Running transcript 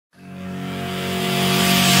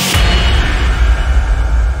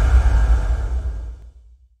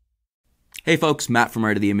Hey folks, Matt from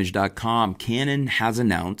artoftheimage.com. Canon has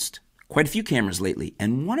announced quite a few cameras lately,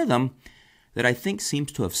 and one of them that I think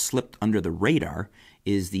seems to have slipped under the radar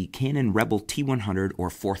is the Canon Rebel T100 or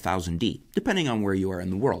 4000D, depending on where you are in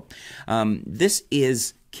the world. This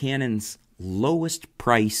is Canon's lowest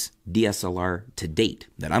price DSLR to date,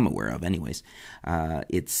 that I'm aware of anyways.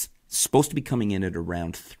 It's supposed to be coming in at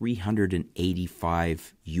around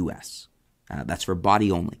 $385 US. That's for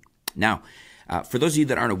body only. Now, for those of you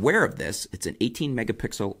that aren't aware of this, it's an 18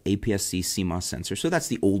 megapixel APS-C CMOS sensor. So that's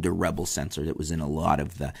the older Rebel sensor that was in a lot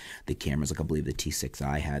of the cameras. Like I believe the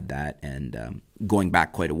T6i had that, and going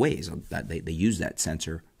back quite a ways, they used that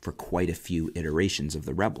sensor for quite a few iterations of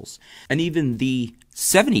the Rebels. And even the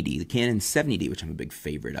 70D, the Canon 70D, which I'm a big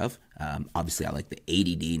favorite of. Obviously, I like the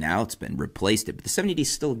 80D now. It's been replaced it, but the 70D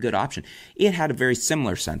is still a good option. It had a very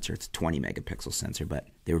similar sensor. It's a 20 megapixel sensor, but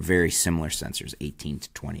they were very similar sensors, 18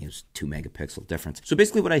 to 20. It was 2 megapixel difference. So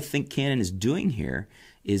basically what I think Canon is doing here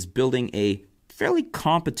is building a fairly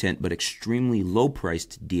competent but extremely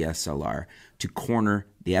low-priced DSLR to corner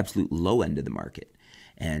the absolute low end of the market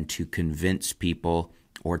and to convince people,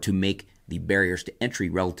 or to make the barriers to entry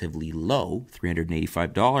relatively low,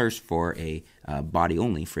 $385 for a body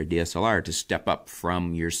only for a DSLR, to step up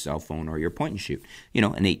from your cell phone or your point and shoot. You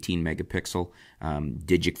know, an 18 megapixel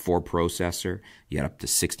Digic 4 processor, you got up to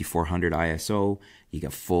 6400 ISO, you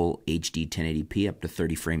got full HD 1080p up to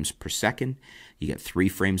 30 frames per second, you got 3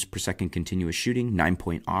 frames per second continuous shooting,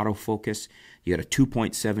 9-point autofocus, you got a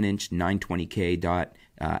 2.7-inch 920K dot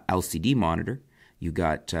LCD monitor. You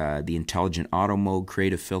got the intelligent auto mode,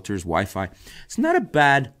 creative filters, Wi-Fi. It's not a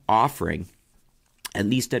bad offering, at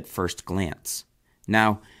least at first glance.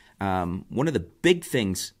 Now, one of the big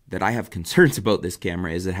things that I have concerns about this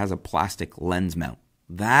camera is it has a plastic lens mount.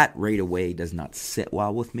 That right away does not sit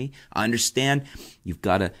well with me. I understand you've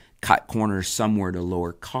got to cut corners somewhere to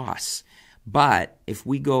lower costs. But if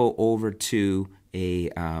we go over to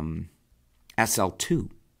a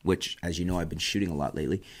SL2, which, as you know, I've been shooting a lot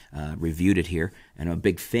lately, reviewed it here, and I'm a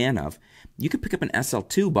big fan of, you could pick up an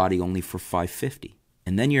SL2 body only for $550.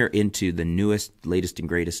 And then you're into the newest, latest, and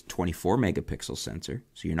greatest 24 megapixel sensor,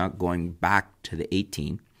 so you're not going back to the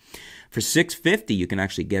 18. For $650, you can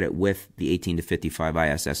actually get it with the 18 to 55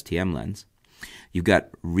 IS STM lens. You've got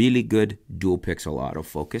really good dual pixel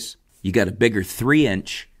autofocus. You got a bigger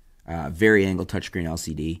 3-inch vari-angle touchscreen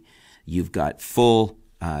LCD. You've got full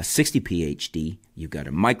 60p HD, you've got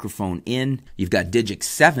a microphone in, you've got Digic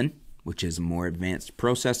 7, which is a more advanced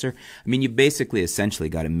processor. I mean, you basically essentially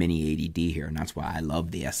got a mini 80D here, and that's why I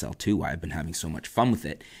love the SL2, why I've been having so much fun with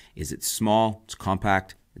it, is it's small, it's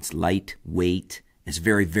compact, it's lightweight, it's a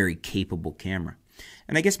very, very capable camera.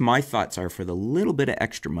 And I guess my thoughts are, for the little bit of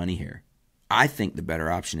extra money here, I think the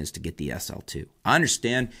better option is to get the SL2. I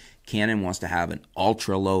understand Canon wants to have an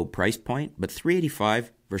ultra low price point, but $385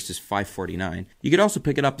 versus $549. You could also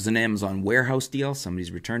pick it up as an Amazon warehouse deal.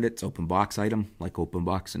 Somebody's returned it. It's open box item, like open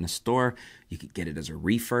box in a store. You could get it as a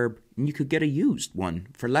refurb, and you could get a used one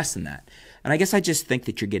for less than that. And I guess I just think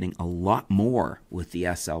that you're getting a lot more with the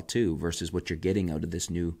SL2 versus what you're getting out of this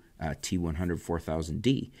new T100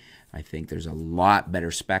 4000D. I think there's a lot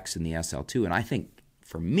better specs in the SL2, and I think,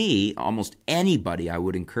 for me, almost anybody I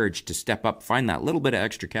would encourage to step up, find that little bit of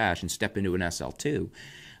extra cash and step into an SL2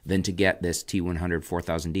 than to get this T100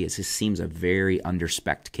 4000D. It just seems a very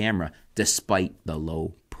underspec'd camera despite the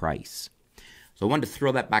low price. So I wanted to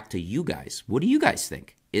throw that back to you guys. What do you guys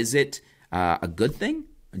think? Is it a good thing?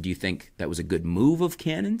 Do you think that was a good move of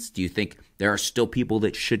Canon's? Do you think there are still people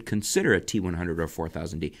that should consider a T100 or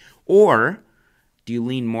 4000D? Or do you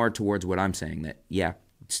lean more towards what I'm saying, that, yeah,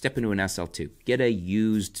 step into an SL2, get a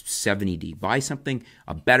used 70D, buy something,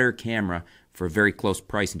 a better camera for a very close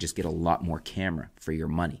price, and just get a lot more camera for your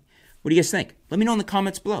money? What do you guys think? Let me know in the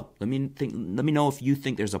comments below. Let me know if you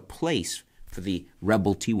think there's a place for the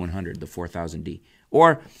Rebel T100, the 4000D.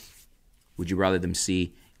 Or would you rather them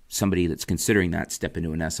see somebody that's considering that step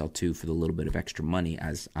into an SL2 for the little bit of extra money,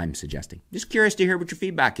 as I'm suggesting? Just curious to hear what your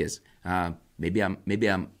feedback is. Maybe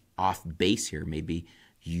I'm off base here. Maybe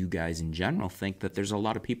you guys in general think that there's a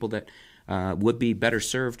lot of people that would be better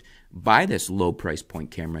served by this low price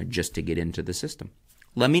point camera just to get into the system.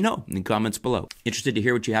 Let me know in the comments below. Interested to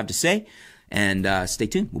hear what you have to say, and stay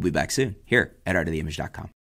tuned. We'll be back soon here at artoftheimage.com.